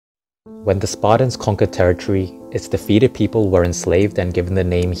When the Spartans conquered territory, its defeated people were enslaved and given the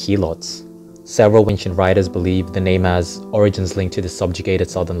name Helots. Several ancient writers believe the name has origins linked to the subjugated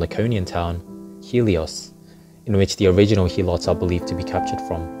southern Laconian town, Helios, in which the original Helots are believed to be captured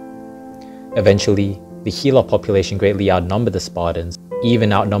from. Eventually, the Helot population greatly outnumbered the Spartans,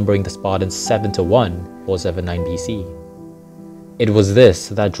 even outnumbering the Spartans 7-1, 479 BC. It was this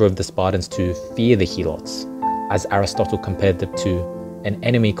that drove the Spartans to fear the Helots, as Aristotle compared them to an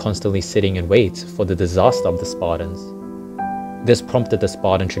enemy constantly sitting in wait for the disaster of the Spartans. This prompted the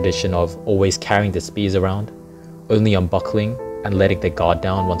Spartan tradition of always carrying their spears around, only unbuckling and letting their guard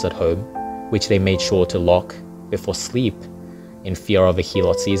down once at home, which they made sure to lock before sleep in fear of a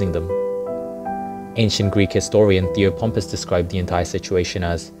Helot seizing them. Ancient Greek historian Theopompus described the entire situation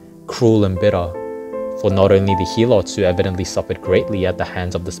as cruel and bitter, for not only the Helots, who evidently suffered greatly at the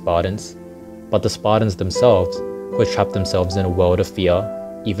hands of the Spartans, but the Spartans themselves, who had trapped themselves in a world of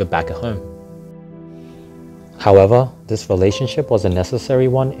fear, even back at home. However, this relationship was a necessary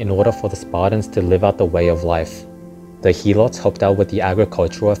one in order for the Spartans to live out the way of life. The Helots helped out with the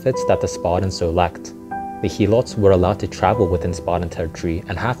agricultural efforts that the Spartans so lacked. The Helots were allowed to travel within Spartan territory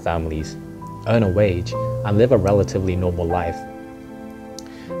and have families, earn a wage, and live a relatively normal life.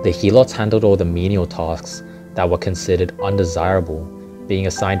 The Helots handled all the menial tasks that were considered undesirable, being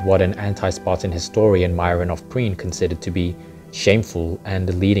assigned what an anti-Spartan historian Myron of Priene considered to be shameful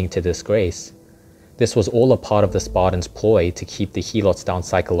and leading to disgrace. This was all a part of the Spartans' ploy to keep the Helots down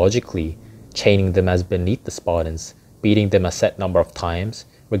psychologically, chaining them as beneath the Spartans, beating them a set number of times,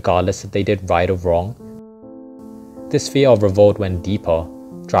 regardless if they did right or wrong. This fear of revolt went deeper,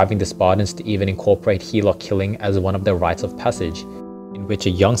 driving the Spartans to even incorporate Helot killing as one of their rites of passage, in which a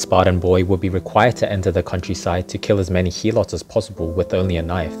young Spartan boy would be required to enter the countryside to kill as many Helots as possible with only a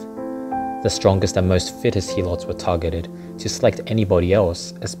knife. The strongest and most fittest Helots were targeted. To select anybody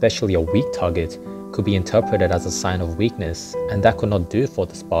else, especially a weak target, could be interpreted as a sign of weakness, and that could not do for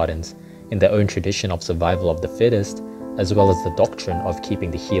the Spartans, in their own tradition of survival of the fittest, as well as the doctrine of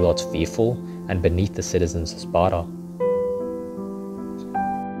keeping the Helots fearful and beneath the citizens of Sparta.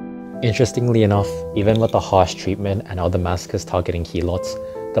 Interestingly enough, even with the harsh treatment and other massacres targeting Helots,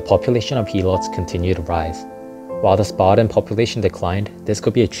 the population of Helots continued to rise. While the Spartan population declined, this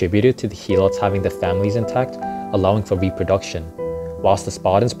could be attributed to the Helots having their families intact, allowing for reproduction, whilst the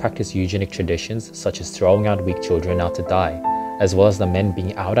Spartans practiced eugenic traditions such as throwing out weak children out to die, as well as the men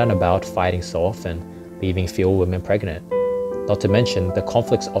being out and about fighting so often, leaving fewer women pregnant. Not to mention the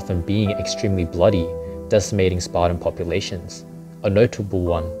conflicts often being extremely bloody, decimating Spartan populations. A notable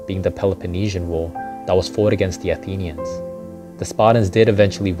one being the Peloponnesian War that was fought against the Athenians. The Spartans did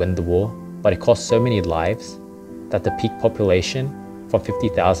eventually win the war, but it cost so many lives that the peak population from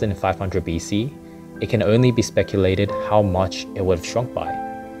 50,000 in 500 BC, it can only be speculated how much it would have shrunk by.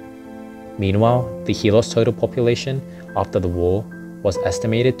 Meanwhile, the Helos total population after the war was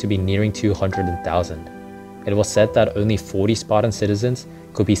estimated to be nearing 200,000. It was said that only 40 Spartan citizens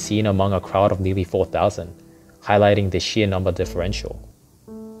could be seen among a crowd of nearly 4,000. Highlighting the sheer number differential.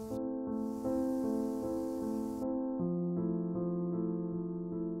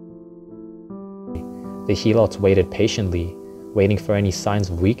 The Helots waited patiently, waiting for any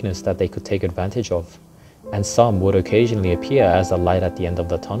signs of weakness that they could take advantage of, and some would occasionally appear as a light at the end of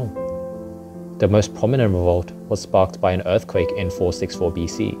the tunnel. The most prominent revolt was sparked by an earthquake in 464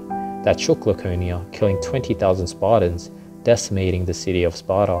 BC that shook Laconia, killing 20,000 Spartans, decimating the city of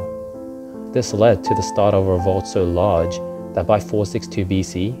Sparta. This led to the start of a revolt so large that by 462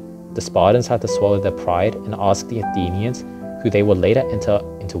 BC, the Spartans had to swallow their pride and ask the Athenians, who they would later enter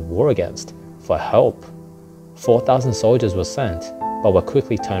into war against, for help. 4,000 soldiers were sent, but were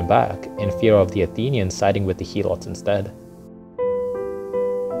quickly turned back in fear of the Athenians siding with the Helots instead.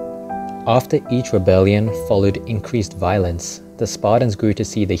 After each rebellion followed increased violence, the Spartans grew to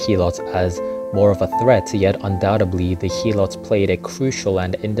see the Helots as more of a threat, yet undoubtedly the Helots played a crucial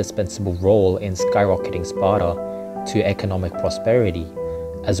and indispensable role in skyrocketing Sparta to economic prosperity,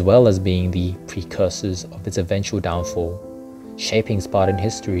 as well as being the precursors of its eventual downfall, shaping Spartan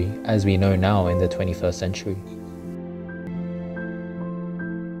history as we know now in the 21st century.